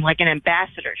him like an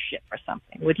ambassadorship or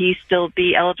something? Would he still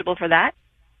be eligible for that?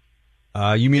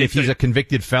 You mean if he's a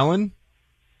convicted felon?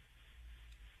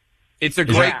 It's a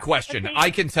great question. I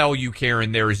can tell you,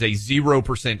 Karen, there is a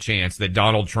 0% chance that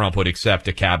Donald Trump would accept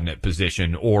a cabinet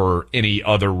position or any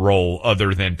other role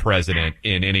other than president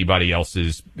in anybody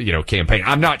else's, campaign.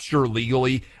 I'm not sure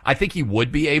legally. I think he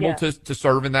would be able to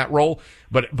serve in that role.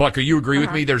 But Buck, you agree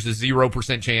with me? There's a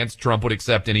 0% chance Trump would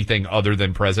accept anything other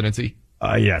than presidency?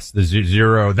 Yes, the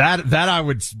zero. That I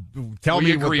would tell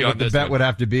me what the bet would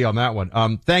have to be on that one.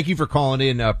 Thank you for calling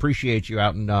in. Appreciate you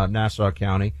out in Nassau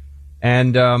County.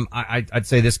 And I'd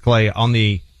say this, Clay, on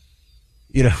the,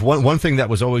 one thing that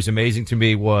was always amazing to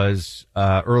me was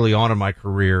early on in my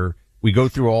career, we go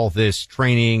through all this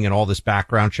training and all this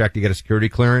background check to get a security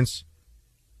clearance.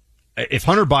 If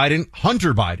Hunter Biden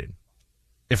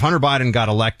got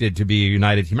elected to be a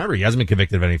United Team member, he hasn't been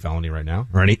convicted of any felony right now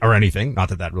or anything. Not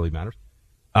that really matters.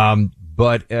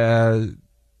 But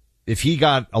if he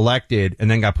got elected and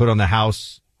then got put on the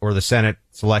House or the Senate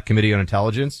Select Committee on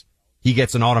Intelligence, he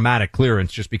gets an automatic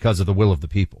clearance just because of the will of the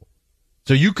people.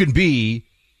 So you could be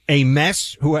a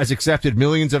mess who has accepted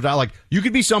millions of dollars. Like, you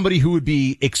could be somebody who would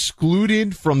be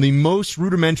excluded from the most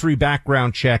rudimentary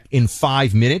background check in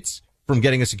 5 minutes from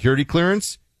getting a security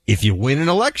clearance. If you win an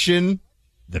election,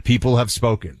 the people have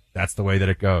spoken. That's the way that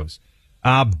it goes.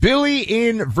 Billy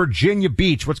in Virginia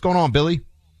Beach. What's going on, Billy?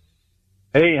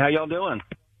 Hey, how y'all doing?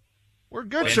 We're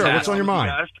good, sir. What's on your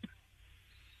mind?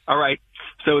 All right.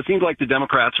 So it seems like the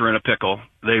Democrats are in a pickle.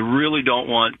 They really don't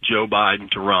want Joe Biden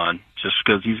to run just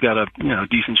because he's got a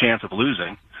decent chance of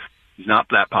losing. He's not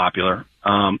that popular.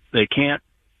 They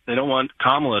don't want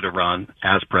Kamala to run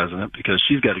as president because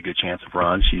she's got a good chance of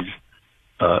run. She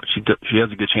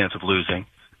has a good chance of losing.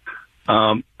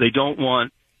 They don't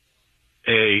want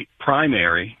a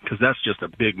primary because that's just a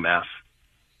big mess.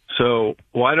 So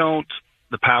why don't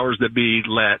the powers that be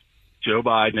let Joe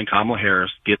Biden and Kamala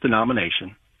Harris get the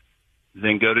nomination,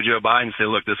 then go to Joe Biden and say,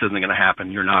 look, this isn't going to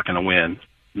happen. You're not going to win.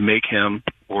 Make him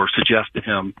or suggest to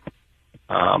him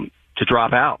to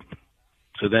drop out.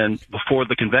 So then before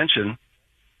the convention,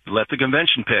 let the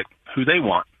convention pick who they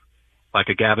want, like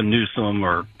a Gavin Newsom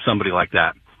or somebody like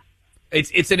that.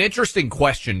 It's an interesting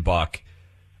question, Buck.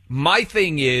 My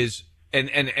thing is,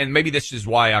 and maybe this is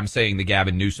why I'm saying the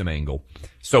Gavin Newsom angle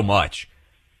so much.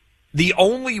 The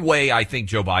only way I think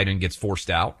Joe Biden gets forced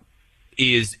out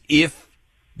is if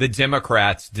the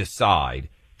Democrats decide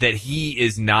that he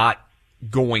is not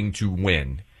going to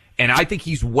win. And I think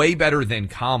he's way better than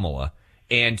Kamala.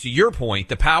 And to your point,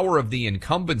 the power of the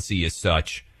incumbency is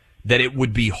such that it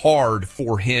would be hard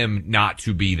for him not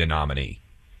to be the nominee,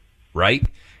 right?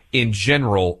 In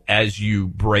general, as you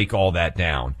break all that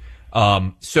down.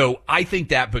 So I think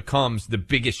that becomes the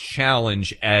biggest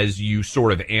challenge as you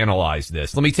sort of analyze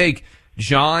this. Let me take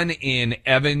John in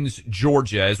Evans,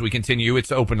 Georgia, as we continue.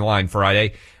 It's Open Line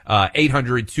Friday,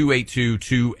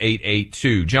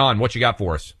 800-282-2882. John, what you got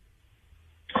for us?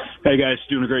 Hey, guys,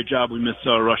 doing a great job. We miss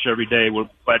Rush every day. We're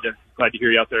glad to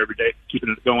hear you out there every day, keeping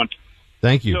it going.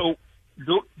 Thank you. So,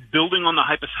 building on the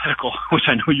hypothetical, which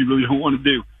I know you really don't want to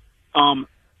do,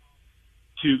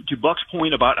 to Buck's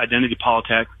point about identity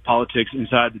politics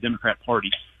inside the Democrat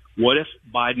Party, what if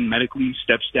Biden medically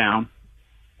steps down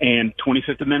and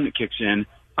 25th Amendment kicks in,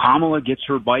 Kamala gets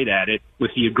her bite at it with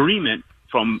the agreement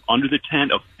from under the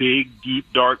tent of big, deep,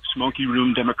 dark, smoky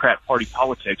room Democrat Party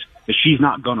politics that she's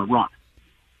not going to run.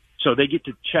 So they get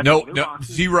to check. No,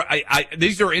 zero.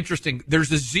 These are interesting.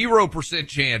 There's a 0%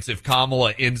 chance if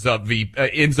Kamala ends up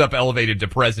elevated to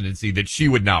presidency that she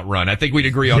would not run. I think we'd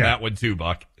agree on that one too,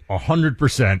 Buck.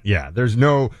 100%. Yeah.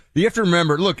 You have to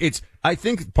remember, look, I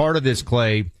think part of this,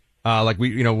 Clay, like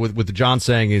with the John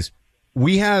saying is,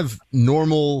 we have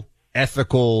normal,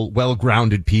 ethical,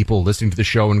 well-grounded people listening to the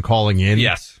show and calling in.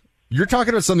 Yes. You're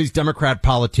talking about some of these Democrat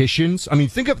politicians. I mean,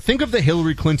 think of the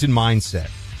Hillary Clinton mindset.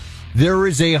 There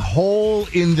is a hole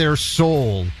in their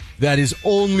soul that is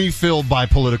only filled by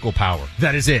political power.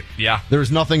 That is it. Yeah. There's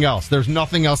nothing else. There's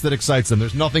nothing else that excites them.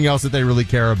 There's nothing else that they really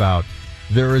care about.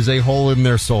 There is a hole in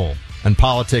their soul, and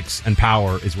politics and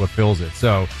power is what fills it.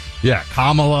 So, yeah,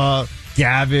 Kamala,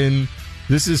 Gavin,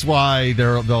 this is why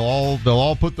they'll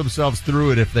all put themselves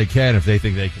through it if they can, if they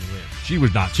think they can win. She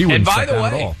wouldn't And by step the down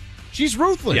at way, all. She's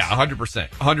ruthless. Yeah, 100%.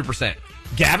 100%.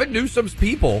 Gavin Newsom's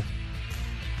people,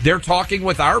 they're talking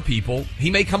with our people.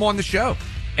 He may come on the show.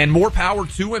 And more power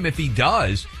to him if he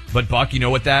does. But, Buck, you know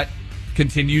what that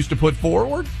continues to put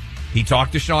forward? He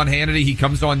talked to Sean Hannity. He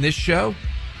comes on this show.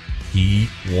 He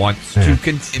wants to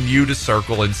continue to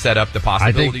circle and set up the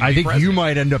possibility I think you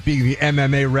might end up being the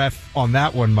MMA ref on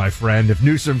that one, my friend, if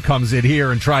Newsom comes in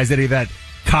here and tries any of that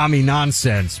commie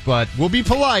nonsense. But we'll be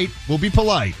polite.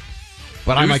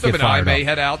 But Newsom I might get and fired I may up.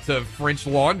 head out to French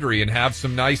Laundry and have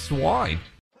some nice wine.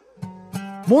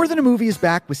 More Than a Movie is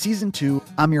back with Season 2.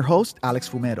 I'm your host, Alex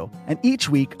Fumero. And each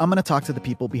week, I'm going to talk to the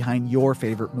people behind your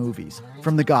favorite movies.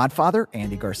 From The Godfather,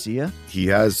 Andy Garcia. He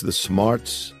has the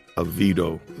smarts of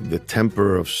Vito, the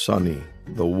temper of Sonny,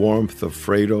 the warmth of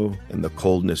Fredo, and the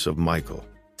coldness of Michael.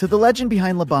 To the legend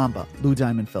behind La Bamba, Lou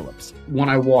Diamond Phillips. When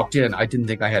I walked in, I didn't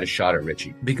think I had a shot at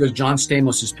Richie because John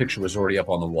Stamos' picture was already up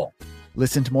on the wall.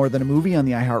 Listen to More Than a Movie on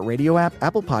the iHeartRadio app,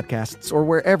 Apple Podcasts, or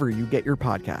wherever you get your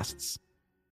podcasts.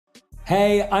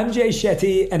 Hey, I'm Jay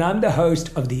Shetty, and I'm the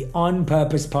host of the On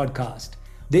Purpose podcast.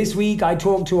 This week, I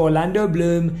talked to Orlando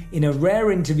Bloom in a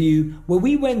rare interview where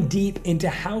we went deep into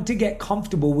how to get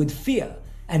comfortable with fear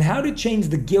and how to change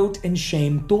the guilt and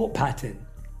shame thought pattern.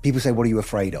 People say, what are you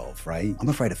afraid of, right? I'm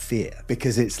afraid of fear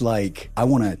because it's like I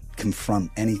want to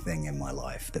confront anything in my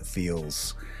life that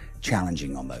feels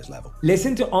challenging on those levels.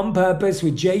 Listen to On Purpose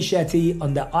with Jay Shetty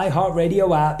on the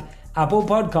iHeartRadio app, Apple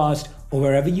Podcast, or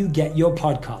wherever you get your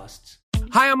podcasts.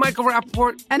 Hi, I'm Michael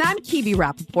Rappaport. And I'm Kibi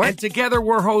Rappaport. And together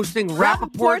we're hosting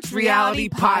Rappaport's Reality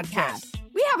Podcast.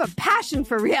 We have a passion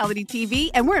for reality TV,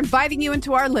 and we're inviting you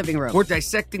into our living room. We're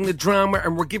dissecting the drama,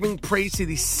 and we're giving praise to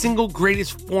the single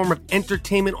greatest form of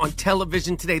entertainment on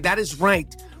television today. That is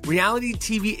right. Reality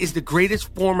TV is the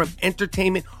greatest form of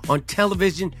entertainment on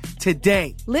television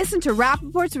today. Listen to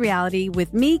Rappaport's Reality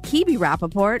with me, Kibi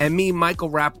Rappaport. And me, Michael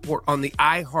Rappaport, on the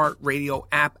iHeartRadio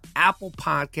app, Apple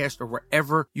Podcast, or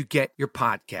wherever you get your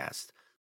podcast.